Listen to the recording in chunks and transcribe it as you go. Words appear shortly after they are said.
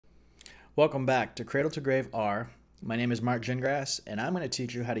Welcome back to CradleToGraveR. My name is Mark Gingras, and I'm going to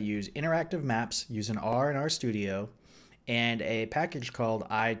teach you how to use interactive maps using R in RStudio and a package called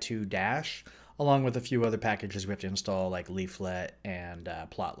i2Dash, along with a few other packages we have to install like Leaflet and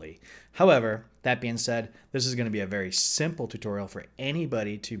Plotly. However, that being said, this is going to be a very simple tutorial for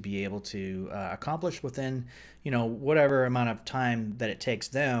anybody to be able to accomplish within, whatever amount of time that it takes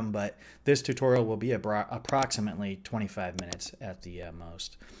them, but this tutorial will be approximately 25 minutes at the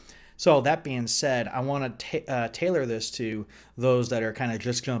most. So that being said, I want to tailor this to those that are kind of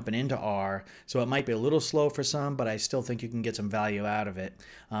just jumping into R. So it might be a little slow for some, but I still think you can get some value out of it.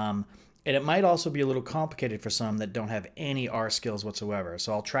 And it might also be a little complicated for some that don't have any R skills whatsoever.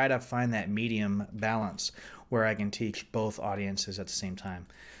 So I'll try to find that medium balance where I can teach both audiences at the same time.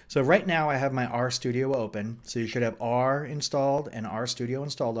 So right now I have my RStudio open. So you should have R installed and RStudio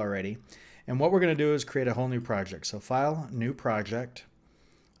installed already. And what we're going to do is create a whole new project. So File, New Project.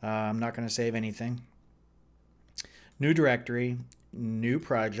 I'm not going to save anything. New directory, new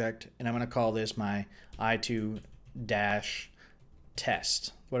project, and I'm going to call this my i2Dash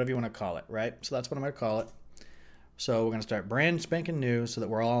test, whatever you want to call it, right? So that's what I'm going to call it. So we're going to start brand spanking new so that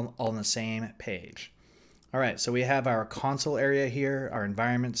we're all on the same page. All right, so we have our console area here, our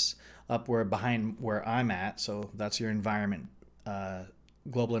environments up where behind where I'm at. So that's your environment,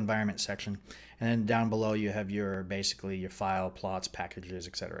 global environment section. And then down below you have your basically your file, plots, packages,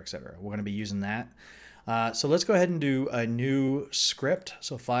 etc., etc. We're going to be using that. So let's go ahead and do a new script.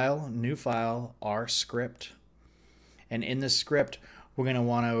 So file, new file, R script. And in this script, we're going to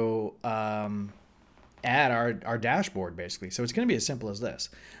want to add our dashboard basically. So it's going to be as simple as this.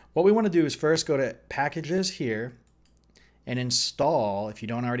 What we want to do is first go to packages here and install, if you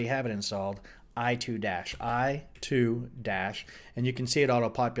don't already have it installed, i2Dash, and you can see it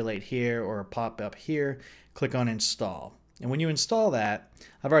auto-populate here or pop up here. Click on install. And when you install that,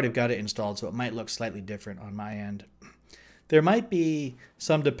 I've already got it installed, so it might look slightly different on my end. There might be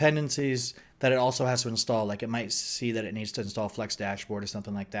some dependencies that it also has to install, like it might see that it needs to install flexdashboard or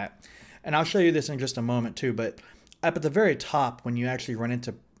something like that. And I'll show you this in just a moment too, but up at the very top, when you actually run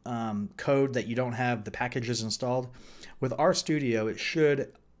into code that you don't have the packages installed, with RStudio, it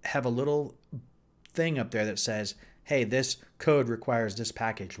should have a little thing up there that says, hey, this code requires this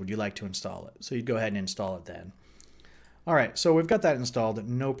package. Would you like to install it? So you'd go ahead and install it then. All right, so we've got that installed,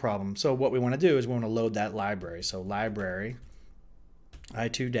 no problem. So what we want to do is we want to load that library. So library,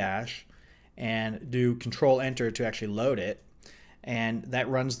 i2Dash, and do Control-Enter to actually load it. And that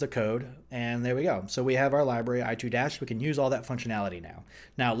runs the code, and there we go. So we have our library, i2Dash. We can use all that functionality now.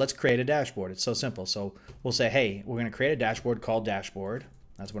 Now let's create a dashboard. It's so simple. So we'll say, hey, we're going to create a dashboard called dashboard.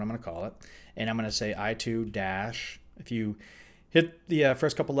 That's what I'm going to call it. And I'm going to say i2Dash. If you hit the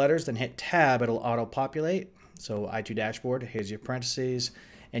first couple letters, then hit tab, it'll auto-populate. So i2Dashboard, here's your parentheses.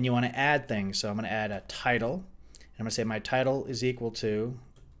 And you want to add things. So I'm going to add a title. And I'm going to say my title is equal to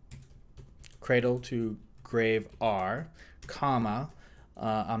CradleToGraveR, comma,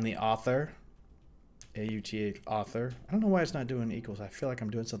 I'm the author, A-U-T-H, author. I don't know why it's not doing equals. I feel like I'm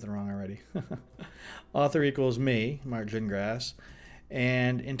doing something wrong already. Author equals me, Mark Gingras.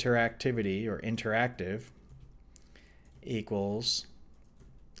 And interactivity or interactive equals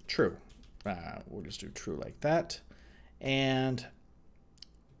true. We'll just do true like that. And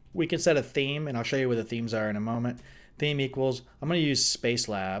we can set a theme, and I'll show you what the themes are in a moment. Theme equals, I'm going to use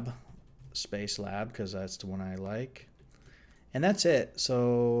Spacelab, because that's the one I like. And that's it.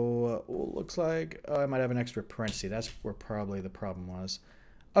 So looks like I might have an extra parenthesis. That's where probably the problem was.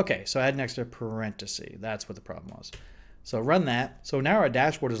 Okay, so I had an extra parenthesis. That's what the problem was. So run that. So now our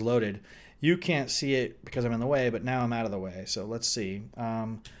dashboard is loaded. You can't see it because I'm in the way, but now I'm out of the way. So let's see.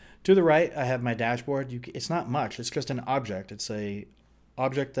 To the right, I have my dashboard. It's not much. It's just an object. It's a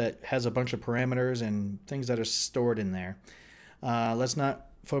object that has a bunch of parameters and things that are stored in there. Let's not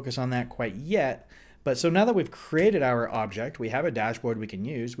focus on that quite yet. But so now that we've created our object, we have a dashboard we can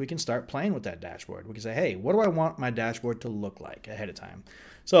use. We can start playing with that dashboard. We can say, hey, what do I want my dashboard to look like ahead of time?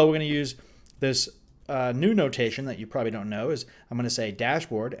 So we're going to use this new notation that you probably don't know is I'm going to say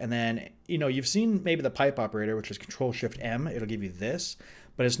dashboard, and then you've seen maybe the pipe operator, which is Control-Shift-M. It'll give you this,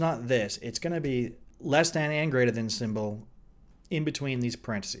 but it's not this. It's going to be less than and greater than symbol in between these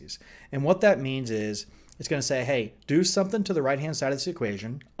parentheses. And what that means is it's going to say, hey, do something to the right-hand side of this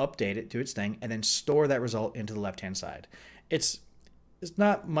equation, update it, do its thing, and then store that result into the left-hand side. It's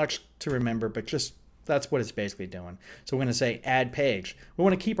not much to remember, but just that's what it's basically doing. So we're going to say add page. We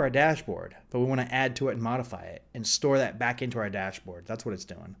want to keep our dashboard, but we want to add to it and modify it and store that back into our dashboard. That's what it's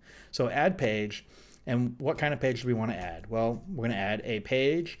doing. So add page, and what kind of page do we want to add? Well, we're going to add a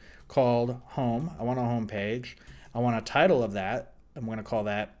page called home. I want a home page. I want a title of that. I'm going to call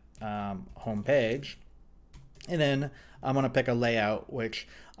that home page. And then I'm going to pick a layout, which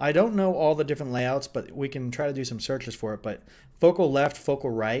I don't know all the different layouts, but we can try to do some searches for it. But focal left, focal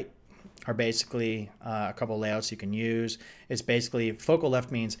right are basically a couple of layouts you can use. It's basically focal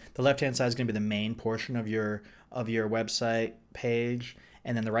left means the left-hand side is going to be the main portion of your website page,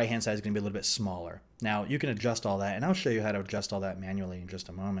 and then the right-hand side is going to be a little bit smaller. Now you can adjust all that, and I'll show you how to adjust all that manually in just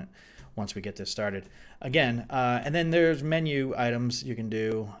a moment once we get this started. Again, and then there's menu items you can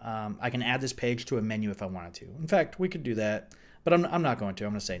do. I can add this page to a menu if I wanted to. In fact, we could do that, but I'm not going to.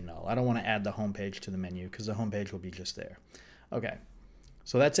 I'm going to say no. I don't want to add the home page to the menu because the home page will be just there. Okay,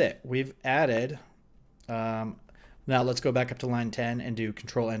 so that's it. We've added. Now let's go back up to line 10 and do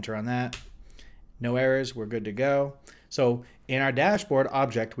Control-Enter on that. No errors. We're good to go. So in our dashboard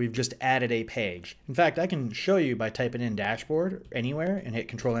object, we've just added a page. In fact, I can show you by typing in dashboard anywhere and hit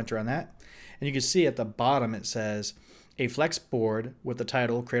Control-Enter on that. And you can see at the bottom it says a flex board with the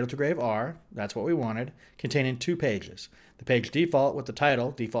title CradleToGraveR, that's what we wanted, containing 2 pages. The page default with the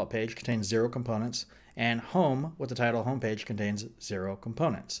title, default page, contains 0 components, and home with the title, home page, contains 0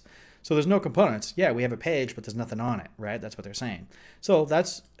 components. So there's no components. Yeah, we have a page, but there's nothing on it, right? That's what they're saying. So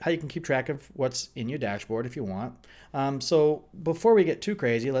that's how you can keep track of what's in your dashboard if you want. So before we get too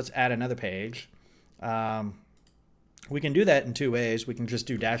crazy, let's add another page. We can do that in 2 ways. We can just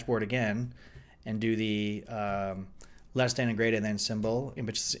do dashboard again and do the less than and greater than symbol in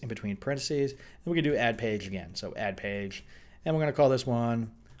between parentheses. And we can do add page again. So add page. And we're going to call this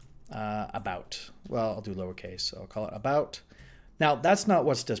one about. Well, I'll do lowercase, so I'll call it about. Now, that's not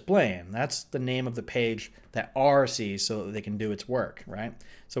what's displaying. That's the name of the page that R sees so that they can do its work, right?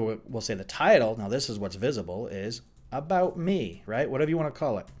 So we'll say the title, now this is what's visible, is about me, right? Whatever you want to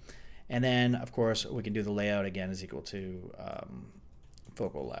call it. And then, of course, we can do the layout again is equal to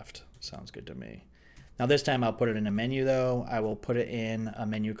focal left. Sounds good to me. Now, this time I'll put it in a menu, though. I will put it in a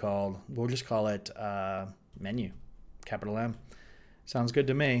menu called, we'll just call it menu, capital M. Sounds good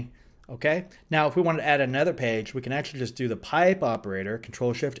to me. Okay, now if we want to add another page, we can actually just do the pipe operator,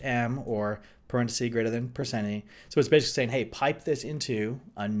 Control-Shift-M, or parenthesis greater than percent. So it's basically saying, hey, pipe this into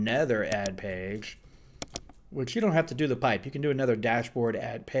another add page, which you don't have to do the pipe. You can do another dashboard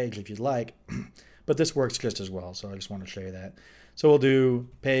add page if you'd like, but this works just as well, so I just want to show you that. So we'll do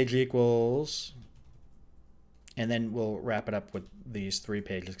page equals, and then we'll wrap it up with these 3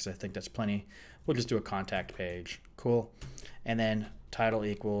 pages because I think that's plenty. We'll just do a contact page. Cool. And then title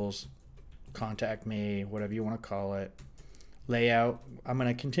equals contact me, whatever you want to call it. Layout, I'm going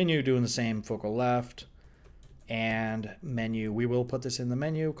to continue doing the same focal left. And menu, we will put this in the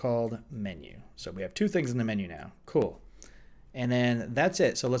menu called menu. So we have 2 things in the menu now. Cool. And then that's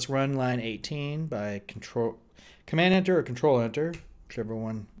it. So let's run line 18 by Command Enter or Control Enter, whichever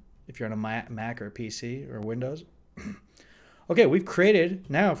one, if you're on a Mac or a PC or Windows. Okay, we've created,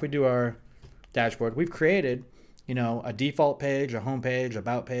 now if we do our dashboard, we've created, you know, a default page, a home page,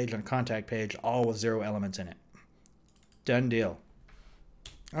 about page, and a contact page, all with 0 elements in it. Done deal.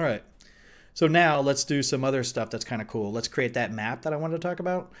 All right. So now let's do some other stuff that's kind of cool. Let's create that map that I wanted to talk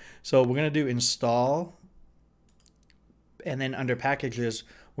about. So we're going to do install, and then under packages,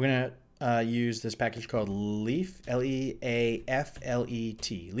 we're going to use this package called Leaf, L-E-A-F-L-E-T,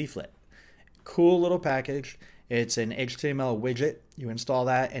 Leaflet. Cool little package. It's an HTML widget. You install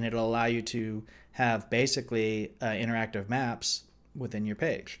that, and it'll allow you to have basically interactive maps within your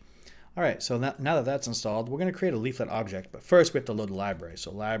page. All right, so now that that's installed, we're going to create a leaflet object. But first, we have to load the library.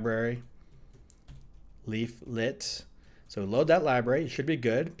 So library, leaflet. So load that library. It should be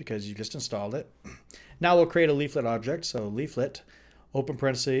good because you just installed it. Now we'll create a leaflet object. So leaflet, open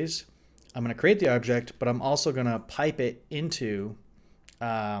parentheses. I'm going to create the object, but I'm also going to pipe it into, we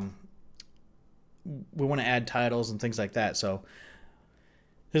want to add titles and things like that. So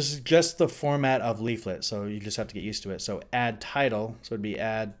this is just the format of leaflet, so you just have to get used to it. So add title, so it'd be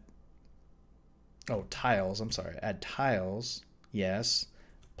add, oh, tiles, I'm sorry, add tiles, yes.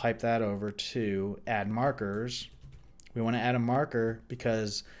 Pipe that over to add markers. We want to add a marker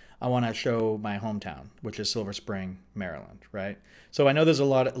because I want to show my hometown, which is Silver Spring, Maryland, right? So I know there's a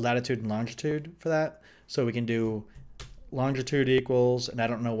lot of latitude and longitude for that, so we can do longitude equals, and I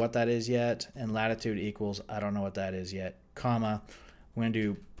don't know what that is yet, and latitude equals, I don't know what that is yet, comma. We're going to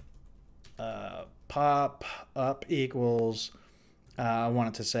do pop up equals, I want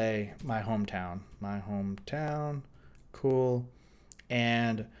it to say my hometown, cool.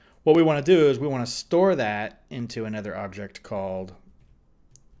 And what we want to do is we want to store that into another object called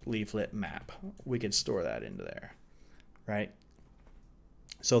leaflet map. We could store that into there, right?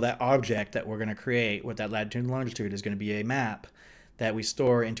 So that object that we're going to create with that latitude and longitude is going to be a map that we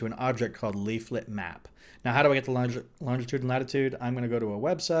store into an object called leaflet map. Now, how do I get the longitude and latitude? I'm going to go to a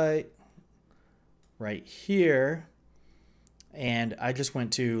website right here, and I just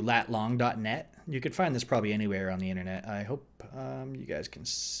went to latlong.net. You could find this probably anywhere on the internet. I hope you guys can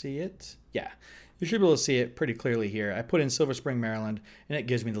see it. Yeah, you should be able to see it pretty clearly here. I put in Silver Spring, Maryland, and it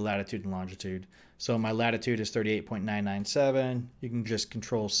gives me the latitude and longitude. So my latitude is 38.997. You can just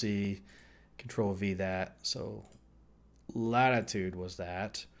Control-C, Control-V that. So latitude was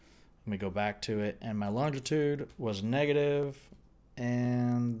that. Let me go back to it, and my longitude was negative,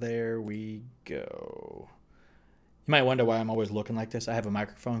 and there we go. You might wonder why I'm always looking like this. I have a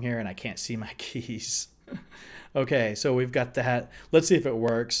microphone here and I can't see my keys. Okay, so we've got that. Let's see if it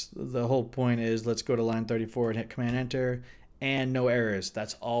works. The whole point is let's go to line 34 and hit Command Enter, and no errors.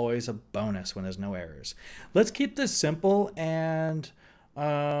 That's always a bonus when there's no errors. Let's keep this simple, and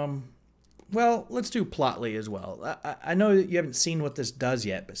well, let's do Plotly as well. I know that you haven't seen what this does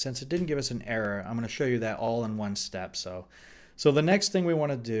yet, but since it didn't give us an error, I'm going to show you that all in one step. So the next thing we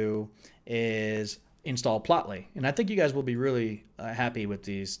want to do is install Plotly, and I think you guys will be really happy with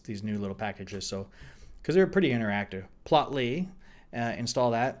these new little packages. So because they're pretty interactive. Plotly,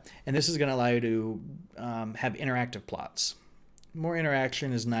 install that, and this is going to allow you to have interactive plots. More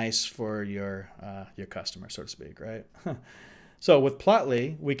interaction is nice for your customer, so to speak, right? So with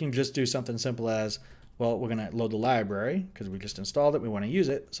Plotly, we can just do something simple as, well, we're going to load the library because we just installed it. We want to use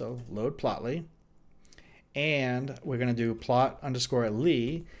it, so load Plotly, and we're going to do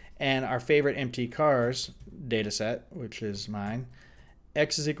plot_ly, and our favorite empty cars data set, which is mine.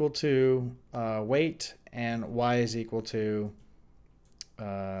 X is equal to weight, and Y is equal to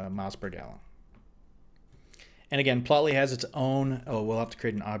miles per gallon. And again, Plotly has its own, we'll have to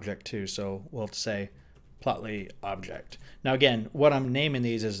create an object too, so we'll have to say Plotly object. Now again, what I'm naming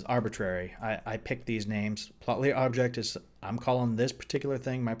these is arbitrary. I picked these names. Plotly object is, I'm calling this particular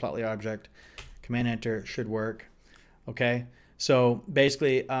thing my Plotly object. Command Enter should work. Okay, so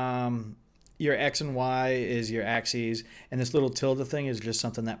basically your X and Y is your axes, and this little tilde thing is just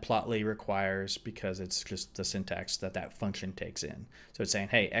something that Plotly requires because it's just the syntax that function takes in. So it's saying,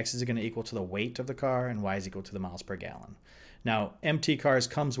 hey, X is going to equal to the weight of the car, and Y is equal to the miles per gallon. Now, MT cars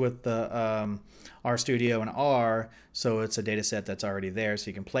comes with the RStudio and R, so it's a data set that's already there,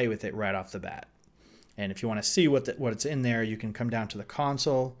 so you can play with it right off the bat. And if you want to see what's in there, you can come down to the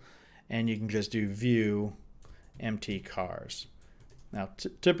console, and you can just do View MT cars. Now,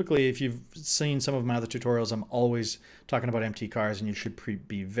 typically, if you've seen some of my other tutorials, I'm always talking about MT cars, and you should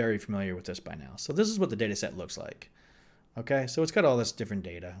be very familiar with this by now. So this is what the data set looks like. Okay, so it's got all this different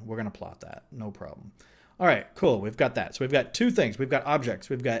data. We're going to plot that, no problem. All right, cool, we've got that. So we've got two things. We've got objects.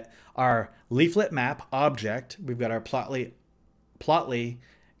 We've got our leaflet map object. We've got our Plotly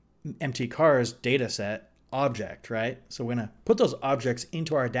MT cars data set object, right? So we're going to put those objects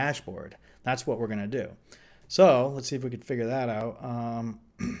into our dashboard. That's what we're going to do. So let's see if we could figure that out.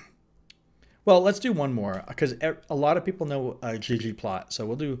 Well, let's do one more because a lot of people know ggplot. So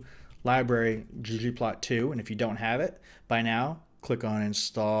we'll do library ggplot2, and if you don't have it by now, click on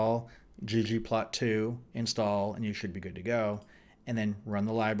install ggplot2, install, and you should be good to go. And then run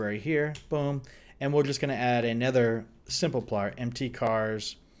the library here, boom. And we're just going to add another simple plot, empty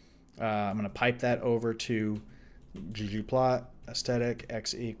cars. I'm going to pipe that over to ggplot. Aesthetic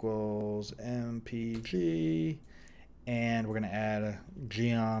x equals mpg, and we're going to add a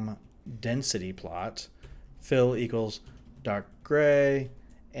geom density plot. Fill equals dark gray,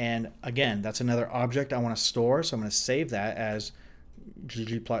 and again, that's another object I want to store, so I'm going to save that as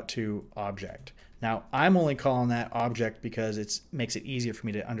ggplot2 object. Now I'm only calling that object because it makes it easier for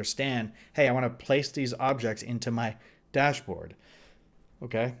me to understand, hey, I want to place these objects into my dashboard.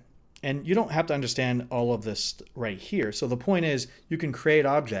 Okay, and you don't have to understand all of this right here. So the point is, you can create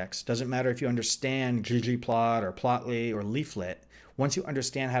objects. Doesn't matter if you understand ggplot or Plotly or leaflet. Once you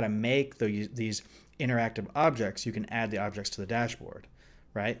understand how to make these interactive objects, you can add the objects to the dashboard,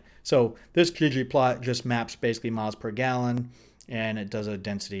 right? So this ggplot just maps basically miles per gallon, and it does a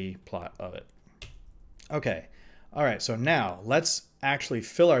density plot of it. Okay, all right, so now let's actually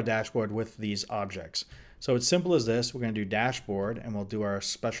fill our dashboard with these objects. So it's simple as this. We're going to do dashboard, and we'll do our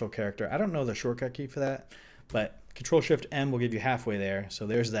special character. I don't know the shortcut key for that, but Control-Shift-M will give you halfway there. So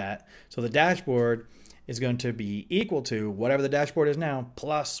there's that. So the dashboard is going to be equal to whatever the dashboard is now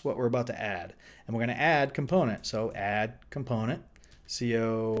plus what we're about to add. And we're going to add component. So add component,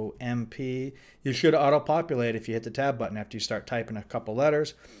 COMP. You should auto-populate if you hit the tab button after you start typing a couple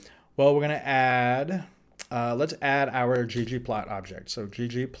letters. Well, we're going to add, let's add our ggplot object. So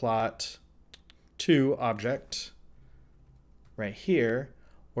ggplot2 object right here,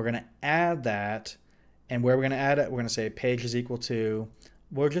 we're going to add that, And where we're going to add it, we're going to say page is equal to,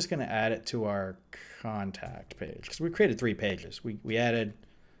 we're just going to add it to our contact page because we created 3 pages. We added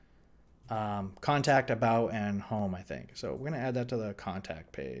contact, about, and home, I think. So we're going to add that to the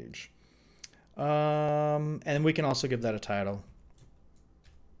contact page. And we can also give that a title.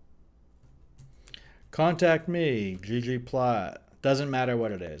 Contact me, ggplot. Doesn't matter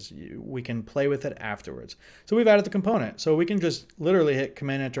what it is. We can play with it afterwards. So we've added the component. So we can just literally hit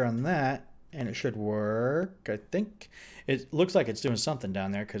Command Enter on that, and it should work. I think it looks like it's doing something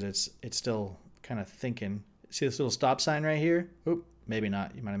down there because it's still kind of thinking. See this little stop sign right here? Oop, maybe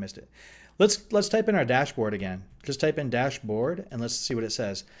not. You might have missed it. Let's type in our dashboard again. Just type in dashboard and let's see what it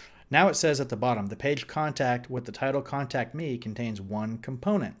says. Now it says at the bottom, the page contact with the title Contact Me contains 1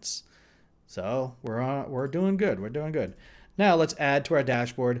 components. So we're doing good. We're doing good. Now let's add to our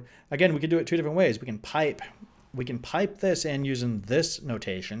dashboard. Again, we can do it 2 different ways. We can pipe this in using this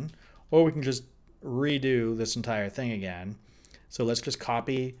notation, or we can just redo this entire thing again. So let's just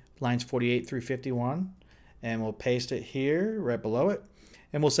copy lines 48 through 51, and we'll paste it here right below it.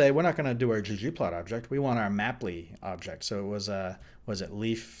 And we'll say we're not going to do our ggplot object. We want our maply object. So it was it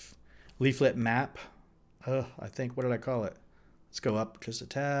leaflet map? I think, what did I call it? Let's go up just a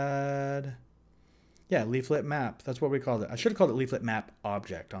tad. Yeah, leaflet map. That's what we called it. I should have called it leaflet map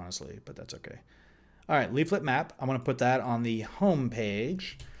object, honestly, but that's okay. All right, leaflet map. I want to put that on the home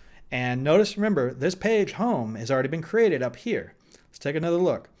page. And notice, remember, this page home has already been created up here. Let's take another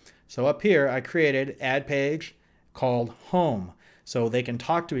look. So up here, I created add page called home. So they can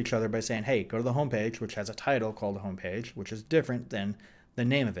talk to each other by saying, hey, go to the home page, which has a title called the home page, which is different than the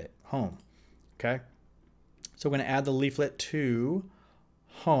name of it, home. Okay. So we're going to add the leaflet to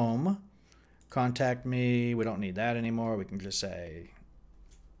home. Contact me. We don't need that anymore. We can just say,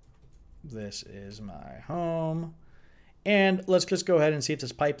 this is my home. And let's just go ahead and see if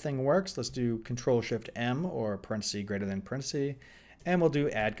this pipe thing works. Let's do Control-Shift-M or parenthesis greater than parenthesis. And we'll do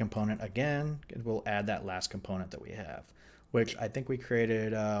add component again. And we'll add that last component that we have, which I think we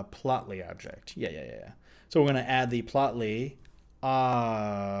created a Plotly object. Yeah. So we're going to add the Plotly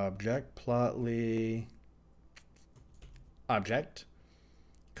object,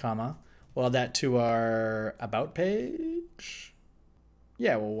 comma. We'll add that to our about page.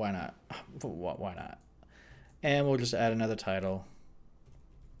 Yeah, well, why not? Why not? And we'll just add another title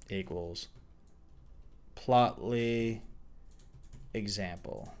equals Plotly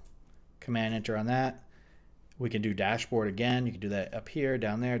example. Command Enter on that. We can do dashboard again. You can do that up here,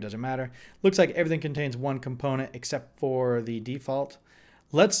 down there, doesn't matter. Looks like everything contains 1 component except for the default.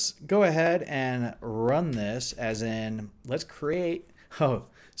 Let's go ahead and run this as in, let's create,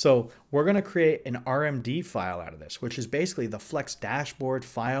 so we're going to create an RMD file out of this, which is basically the Flex dashboard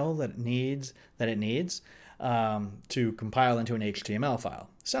file that it needs to compile into an HTML file.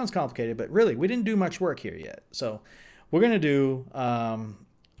 Sounds complicated, but really we didn't do much work here yet. So we're going to do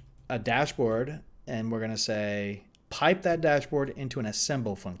a dashboard, and we're going to say pipe that dashboard into an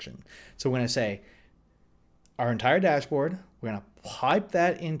assemble function. So we're going to say our entire dashboard, we're going to pipe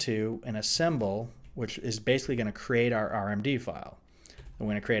that into an assemble, which is basically going to create our RMD file. And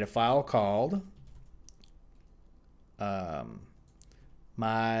we're going to create a file called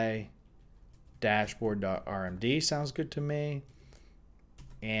my dashboard.rmd. Sounds good to me.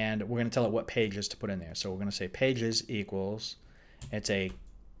 And we're going to tell it what pages to put in there. So we're going to say pages equals, it's a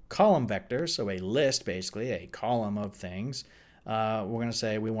column vector, so a list, basically, a column of things. We're going to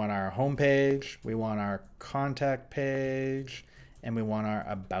say we want our home page, we want our contact page, and we want our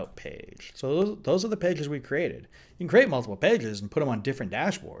about page. So those are the pages we created. You can create multiple pages and put them on different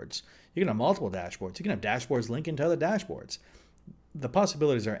dashboards. You can have multiple dashboards. You can have dashboards linking to other dashboards. The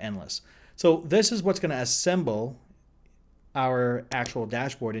possibilities are endless. So this is what's going to assemble our actual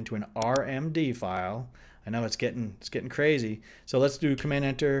dashboard into an RMD file. I know it's getting crazy. So let's do Command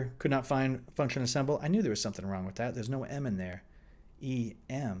Enter. Could not find function assemble. I knew there was something wrong with that. There's no M in there.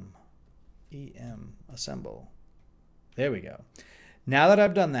 EM assemble. There we go. Now that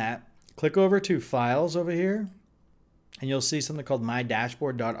I've done that, click over to Files over here, and you'll see something called my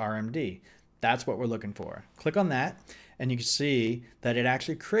dashboard.rmd. That's what we're looking for. Click on that, and you can see that it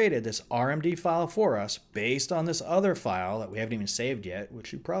actually created this RMD file for us based on this other file that we haven't even saved yet,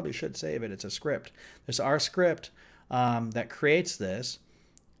 which you probably should save it. It's a script. This R script that creates this.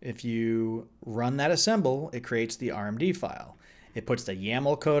 If you run that assemble, it creates the RMD file. It puts the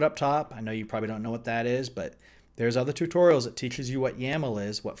YAML code up top. I know you probably don't know what that is, but there's other tutorials that teaches you what YAML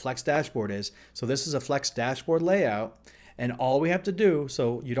is, what Flex Dashboard is. So this is a Flex Dashboard layout. And all we have to do,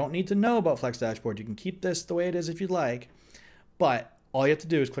 so you don't need to know about Flex Dashboard. You can keep this the way it is if you'd like. But all you have to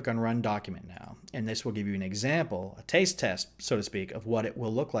do is click on Run Document now, and this will give you an example, a taste test, so to speak, of what it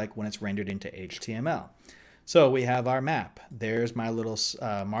will look like when it's rendered into HTML. So we have our map. There's my little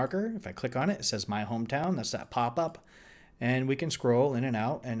marker. If I click on it, it says My Hometown. That's that pop-up. And we can scroll in and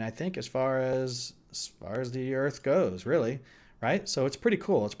out, and I think as far as the earth goes, really, right? So it's pretty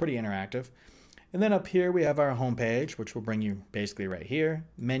cool. It's pretty interactive. And then up here we have our home page, which will bring you basically right here.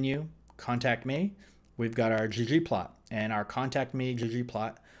 Menu, Contact Me. We've got our ggplot, and our Contact Me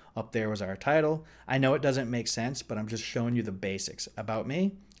ggplot up there was our title. I know it doesn't make sense, but I'm just showing you the basics. About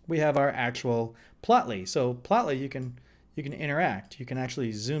me, we have our actual Plotly. So Plotly, you can interact. You can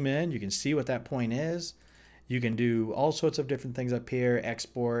actually zoom in. You can see what that point is. You can do all sorts of different things up here,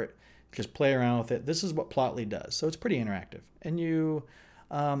 export, just play around with it. This is what Plotly does. So it's pretty interactive.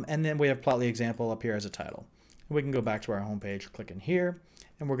 And then we have Plotly example up here as a title. We can go back to our home page, click in here,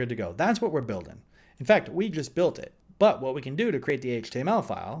 and we're good to go. That's what we're building. In fact, we just built it. But what we can do to create the HTML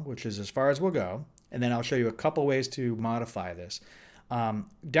file, which is as far as we'll go, and then I'll show you a couple ways to modify this.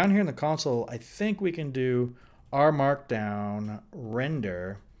 Down here in the console, I think we can do R Markdown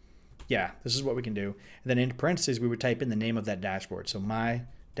render. Yeah, this is what we can do. And then in parentheses, we would type in the name of that dashboard. So my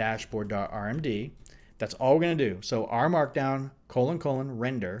dashboard.rmd. That's all we're going to do. So R Markdown, :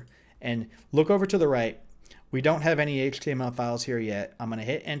 render. And look over to the right. We don't have any HTML files here yet. I'm going to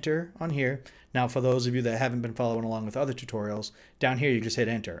hit enter on here. Now, for those of you that haven't been following along with other tutorials, down here you just hit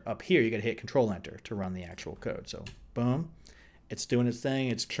enter. Up here, you got to hit Control Enter to run the actual code. So boom, it's doing its thing.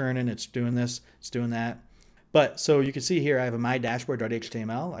 It's churning. It's doing this. It's doing that. But so you can see here, I have a my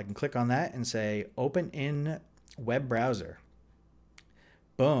dashboard.html. I can click on that and say open in web browser.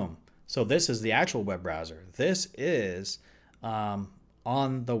 Boom. So this is the actual web browser. This is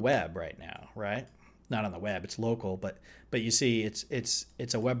on the web right now, right? Not on the web, it's local, but you see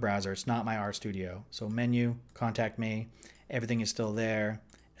it's a web browser. It's not my RStudio. So menu, Contact Me, everything is still there.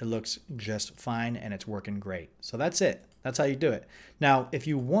 It looks just fine and it's working great. So that's it. That's how you do it. Now, if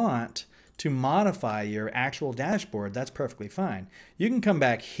you want to modify your actual dashboard, that's perfectly fine. You can come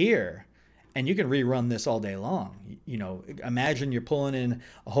back here and you can rerun this all day long. You know, imagine you're pulling in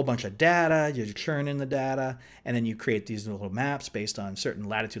a whole bunch of data, you're churning the data, and then you create these little maps based on certain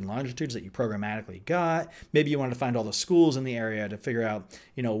latitude and longitudes that you programmatically got. Maybe you want to find all the schools in the area to figure out,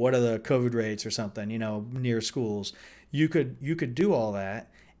 you know, what are the COVID rates or something, you know, near schools. You could do all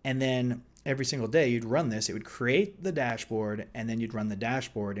that, and then every single day you'd run this. It would create the dashboard, and then you'd run the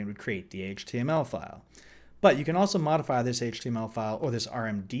dashboard and it would create the HTML file. But you can also modify this HTML file or this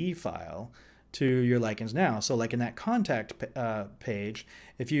RMD file to your likings now. So like in that contact page,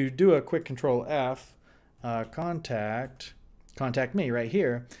 if you do a quick Control F, contact me right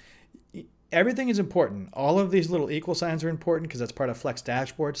here, everything is important. All of these little equal signs are important because that's part of Flex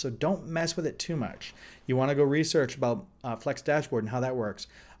Dashboard, so don't mess with it too much. You want to go research about Flex Dashboard and how that works.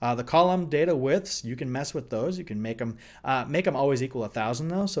 The column data widths, you can mess with those. You can make them always equal 1,000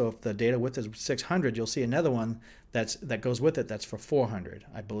 though. So if the data width is 600, you'll see another one that goes with it that's for 400,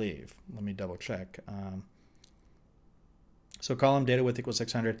 I believe. Let me double check. So column data width equals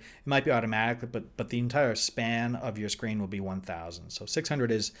 600. It might be automatic, but the entire span of your screen will be 1,000. So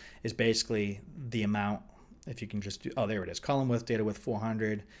 600 is basically the amount. If you can just do, oh, there it is. Column width, data width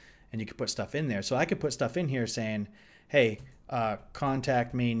 400, and you can put stuff in there. So I could put stuff in here saying, hey,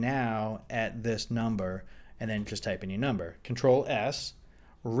 contact me now at this number, and then just type in your number. Control S,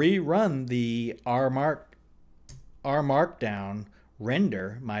 rerun the R Markdown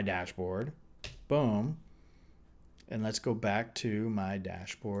render my dashboard. Boom. And let's go back to my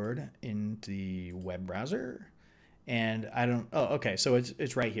dashboard in the web browser. And I don't, oh, okay, so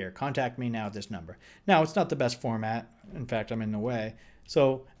it's right here. Contact me now at this number. Now, it's not the best format. In fact, I'm in the way.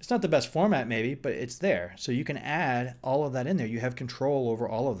 So it's not the best format maybe, but it's there. So you can add all of that in there. You have control over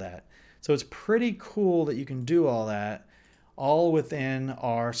all of that. So it's pretty cool that you can do all that all within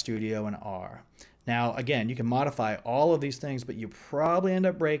RStudio and R. Now, again, you can modify all of these things, but you probably end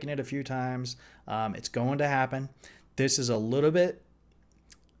up breaking it a few times. It's going to happen. This is a little bit,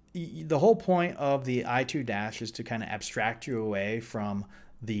 the whole point of the i2Dash is to kind of abstract you away from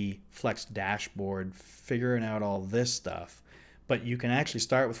the Flex Dashboard, figuring out all this stuff. But you can actually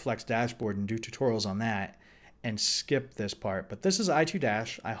start with Flex Dashboard and do tutorials on that and skip this part. But this is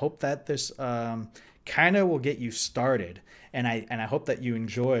i2Dash. I hope that this kind of will get you started. And I hope that you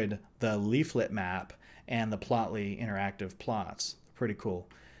enjoyed the leaflet map and the Plotly interactive plots. Pretty cool.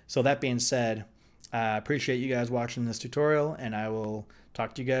 So that being said, I appreciate you guys watching this tutorial, and I will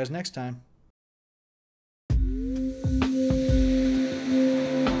talk to you guys next time.